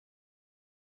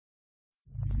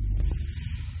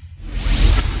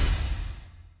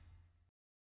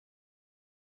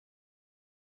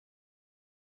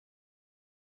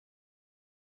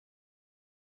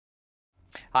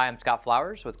Hi, I'm Scott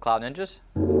Flowers with Cloud Ninjas.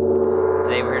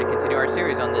 Today we're here to continue our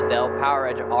series on the Dell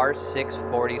PowerEdge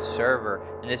R640 Server.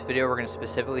 In this video we're going to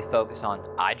specifically focus on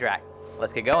iDRAC.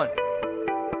 Let's get going.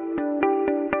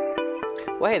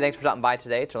 Well, hey, thanks for stopping by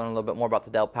today to learn a little bit more about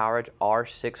the Dell PowerEdge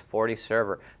R640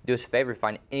 Server. Do us a favor, if you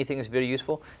find anything in this video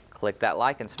useful, click that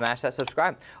like and smash that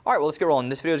subscribe. All right, well, let's get rolling.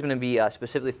 This video is going to be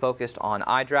specifically focused on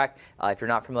iDRAC. If you're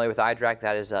not familiar with iDRAC,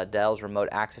 that is Dell's remote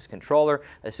access controller.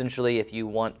 Essentially, if you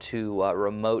want to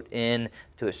remote in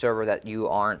to a server that you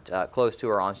aren't close to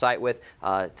or on site with,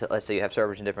 let's say you have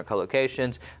servers in different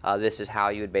co-locations, this is how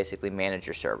you would basically manage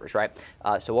your servers, right?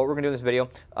 So what we're going to do in this video,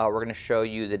 we're going to show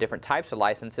you the different types of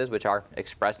licenses, which are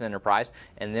Express and Enterprise,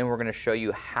 and then we're going to show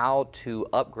you how to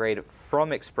upgrade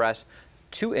from Express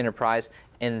to Enterprise,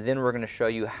 and then we're going to show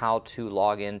you how to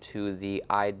log into the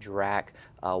iDRAC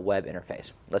web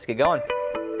interface. Let's get going.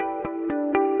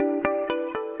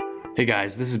 Hey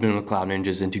guys, this is Ben with Cloud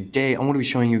Ninjas, and today I'm going to be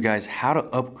showing you guys how to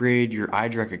upgrade your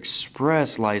iDRAC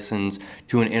Express license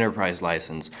to an Enterprise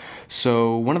license.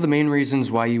 So one of the main reasons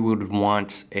why you would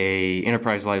want a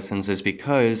Enterprise license is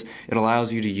because it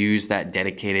allows you to use that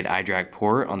dedicated iDRAC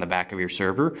port on the back of your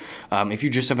server. If you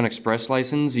just have an Express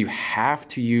license, you have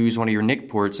to use one of your NIC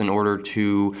ports in order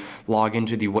to log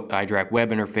into the iDRAC web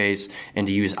interface and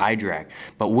to use iDRAC.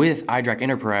 But with iDRAC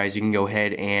Enterprise, you can go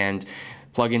ahead and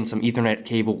plug in some Ethernet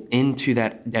cable into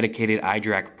that dedicated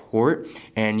iDRAC port,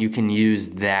 and you can use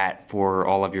that for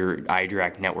all of your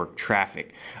iDRAC network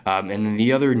traffic. And then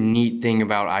the other neat thing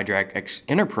about iDRAC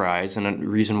Enterprise, and a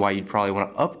reason why you'd probably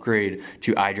want to upgrade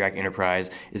to iDRAC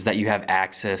Enterprise, is that you have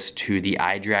access to the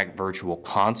iDRAC virtual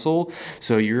console.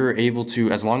 So you're able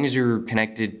to, as long as you're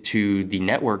connected to the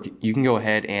network, you can go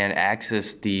ahead and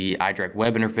access the iDRAC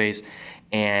web interface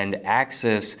and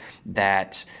access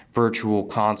that virtual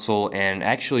console and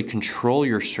actually control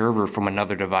your server from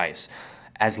another device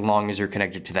as long as you're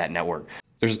connected to that network.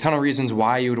 There's a ton of reasons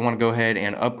why you would want to go ahead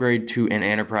and upgrade to an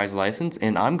Enterprise license,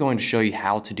 and I'm going to show you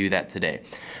how to do that today.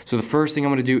 So the first thing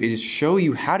I'm going to do is show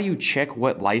you how do you check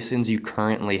what license you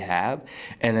currently have,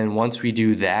 and then once we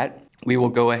do that, we will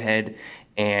go ahead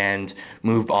and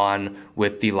move on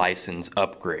with the license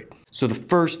upgrade. So the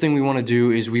first thing we want to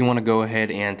do is we want to go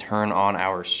ahead and turn on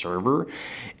our server,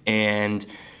 and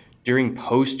during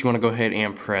post you want to go ahead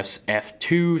and press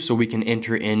F2 so we can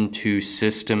enter into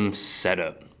system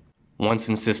setup. Once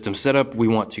in system setup, we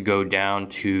want to go down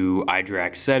to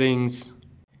iDRAC settings.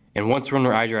 And once we're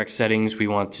under iDRAC settings, we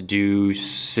want to do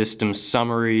system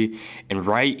summary. And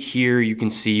right here, you can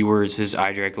see where it says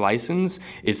iDRAC license,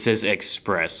 it says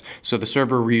Express. So the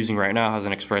server we're using right now has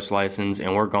an Express license,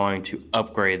 and we're going to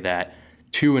upgrade that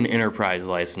to an Enterprise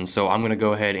license. So I'm going to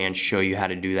go ahead and show you how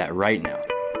to do that right now.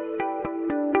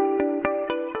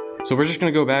 So we're just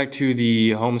going to go back to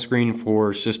the home screen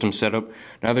for system setup.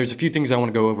 Now there's a few things I want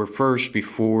to go over first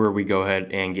before we go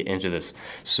ahead and get into this.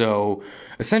 So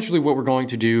essentially what we're going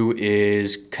to do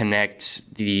is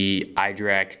connect the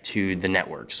iDRAC to the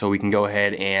network. So we can go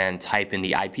ahead and type in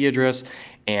the IP address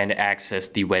and access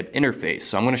the web interface.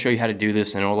 So I'm going to show you how to do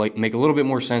this, and it'll make a little bit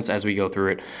more sense as we go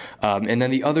through it. And then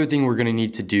the other thing we're going to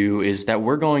need to do is that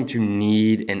we're going to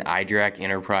need an iDRAC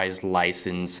Enterprise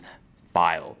license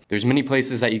file. There's many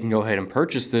places that you can go ahead and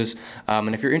purchase this,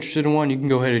 and if you're interested in one, you can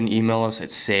go ahead and email us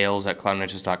at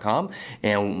sales@cloudninjas.com,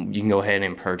 and you can go ahead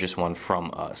and purchase one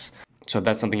from us. So if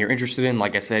that's something you're interested in,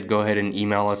 like I said, go ahead and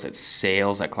email us at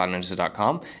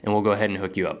sales@cloudninjas.com, and we'll go ahead and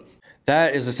hook you up.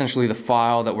 That is essentially the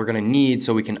file that we're going to need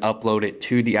so we can upload it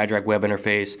to the iDRAC web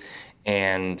interface,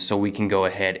 and so we can go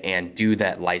ahead and do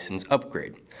that license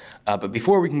upgrade. But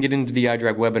before we can get into the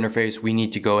iDRAC web interface, we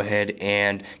need to go ahead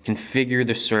and configure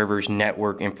the server's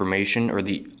network information, or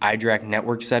the iDRAC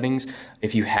network settings,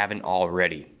 if you haven't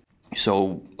already.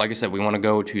 So like I said, we want to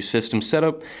go to system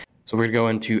setup. So we're going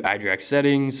to go into iDRAC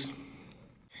settings.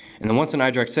 And then once in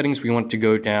iDRAC settings, we want to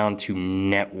go down to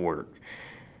network.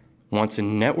 Once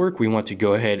in network, we want to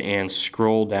go ahead and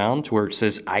scroll down to where it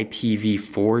says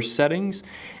IPv4 settings,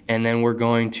 and then we're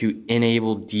going to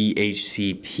enable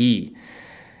DHCP.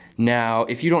 Now,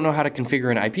 if you don't know how to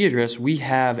configure an IP address, we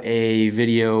have a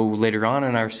video later on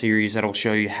in our series that'll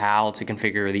show you how to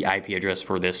configure the IP address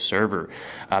for this server.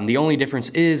 The only difference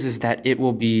is that it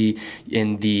will be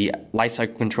in the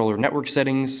lifecycle controller network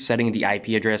settings, setting the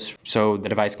IP address so the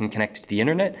device can connect to the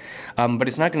internet, but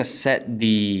it's not going to set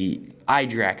the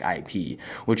iDRAC IP,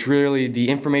 which really the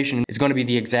information is going to be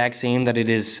the exact same that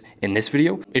it is in this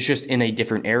video. It's just in a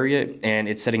different area, and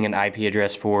it's setting an IP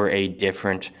address for a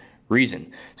different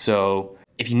reason. So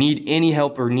If you need any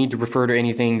help or need to refer to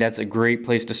anything, that's a great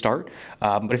place to start.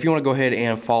 But if you want to go ahead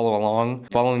and follow along,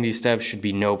 following these steps should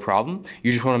be no problem.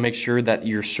 You just want to make sure that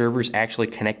your server is actually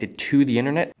connected to the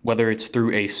internet, whether it's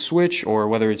through a switch or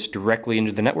whether it's directly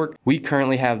into the network. We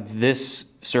currently have this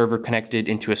server connected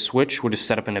into a switch, which is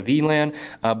set up in a VLAN,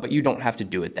 but you don't have to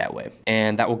do it that way.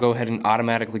 And that will go ahead and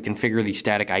automatically configure the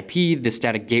static IP, the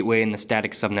static gateway, and the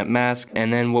static subnet mask.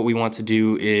 And then what we want to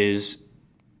do is,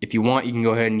 if you want, you can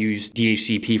go ahead and use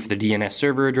DHCP for the DNS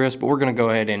server address, but we're gonna go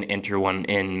ahead and enter one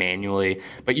in manually,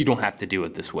 but you don't have to do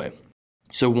it this way.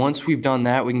 So once we've done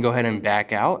that, we can go ahead and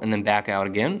back out and then back out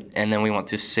again, and then we want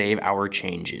to save our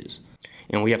changes.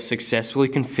 And we have successfully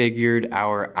configured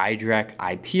our iDRAC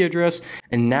IP address,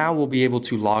 and now we'll be able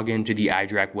to log into the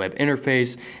iDRAC web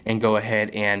interface and go ahead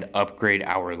and upgrade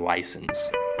our license.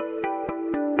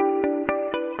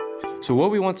 So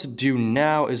what we want to do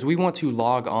now is we want to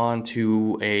log on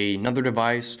to another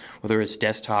device, whether it's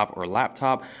desktop or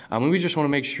laptop. We just want to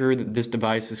make sure that this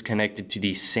device is connected to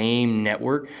the same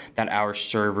network that our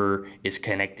server is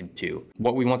connected to.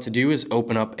 What we want to do is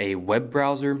open up a web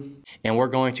browser, and we're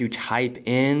going to type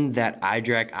in that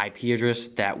iDRAC IP address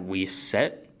that we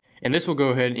set. And this will go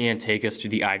ahead and take us to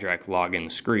the iDRAC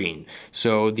login screen.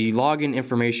 So the login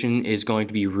information is going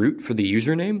to be root for the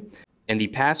username. And the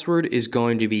password is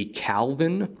going to be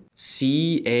Calvin,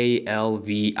 C-A-L-V-I-N.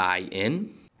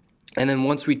 And then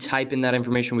once we type in that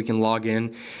information, we can log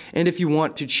in. And if you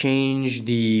want to change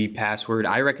the password,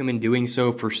 I recommend doing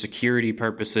so for security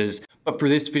purposes. But for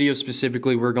this video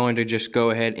specifically, we're going to just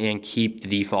go ahead and keep the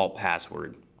default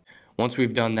password. Once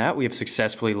we've done that, we have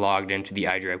successfully logged into the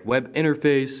iDRAC web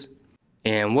interface.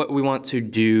 And what we want to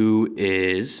do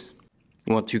is,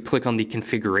 you want to click on the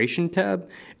configuration tab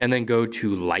and then go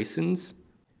to license.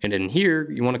 And in here,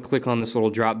 you want to click on this little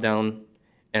drop down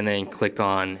and then click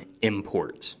on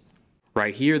import.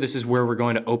 Right here, this is where we're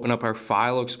going to open up our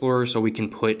file explorer so we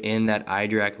can put in that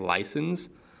iDRAC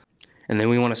license. And then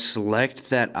we want to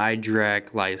select that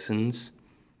iDRAC license.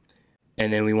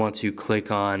 And then we want to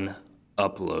click on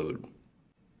upload.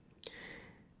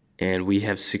 And we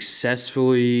have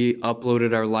successfully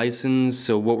uploaded our license.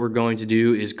 So what we're going to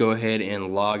do is go ahead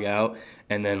and log out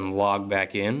and then log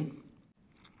back in.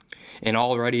 And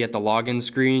already at the login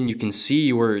screen, you can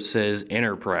see where it says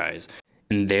Enterprise.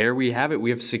 And there we have it. We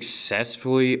have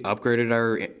successfully upgraded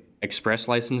our Express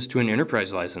license to an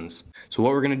Enterprise license. So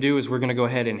what we're gonna do is we're gonna go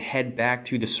ahead and head back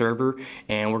to the server,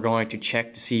 and we're going to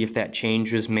check to see if that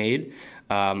change was made.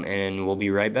 And we'll be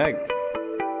right back.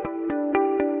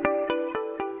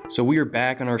 So we are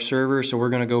back on our server, so we're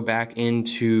gonna go back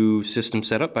into system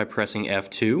setup by pressing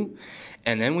F2.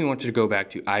 And then we want to go back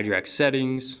to iDRAC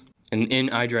settings. And in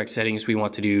iDRAC settings, we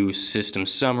want to do system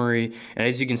summary. And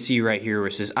as you can see right here where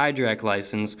it says iDRAC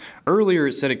license, earlier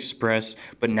it said Express,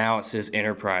 but now it says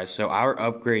Enterprise. So our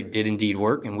upgrade did indeed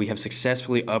work, and we have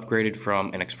successfully upgraded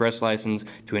from an Express license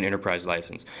to an Enterprise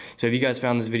license. So if you guys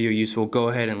found this video useful, go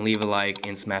ahead and leave a like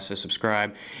and smash the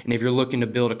subscribe. And if you're looking to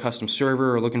build a custom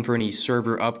server or looking for any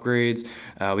server upgrades,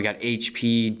 we got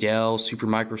HP, Dell,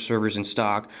 Supermicro servers in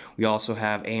stock. We also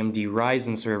have AMD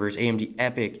Ryzen servers, AMD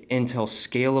EPYC, Intel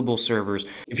scalable servers.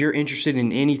 If you're interested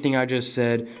in anything I just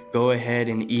said, go ahead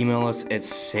and email us at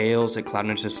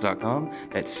sales@cloudninjas.com.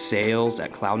 That's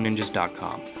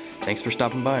sales@cloudninjas.com. Thanks for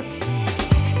stopping by.